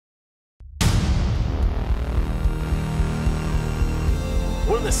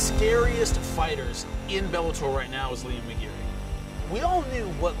the scariest fighters in Bellator right now is Liam Mcgeary. We all knew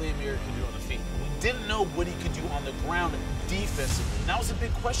what Liam Mcgeary could do on the feet. We didn't know what he could do on the ground defensively. And that was a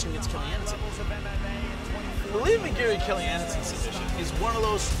big question against Kelly Anderson. The Liam Mcgeary Kelly Anderson submission is one of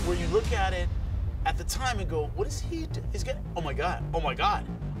those where you look at it at the time and go, what is he doing? He's getting, oh my God, oh my God,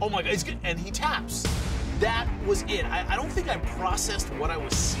 oh my God, he's getting, and he taps. That was it. I don't think I processed what I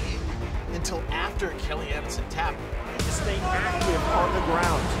was seeing until after Kelly Anderson tapped. To stay active on the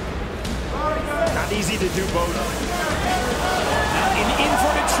ground. Not easy to do both. In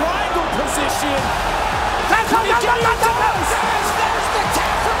inverted triangle position. There's the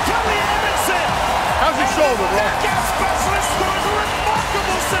tap from Kelly Anderson. How's his shoulder, bro? Knockout specialist scores a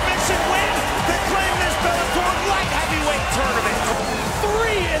remarkable submission win to claim this Bellator light heavyweight tournament.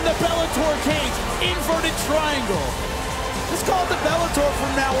 3 in the Bellator cage. Inverted triangle. Let's call it the Bellator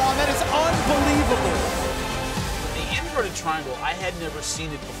from now on. That is unbelievable. The inverted triangle, I had never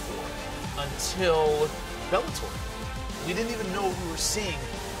seen it before until Bellator. We didn't even know what we were seeing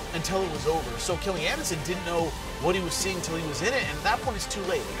until it was over. So Kelly Anderson didn't know what he was seeing until he was in it, and at that point it's too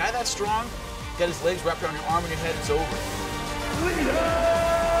late. A guy that strong, got his legs wrapped around your arm and your head, it's over.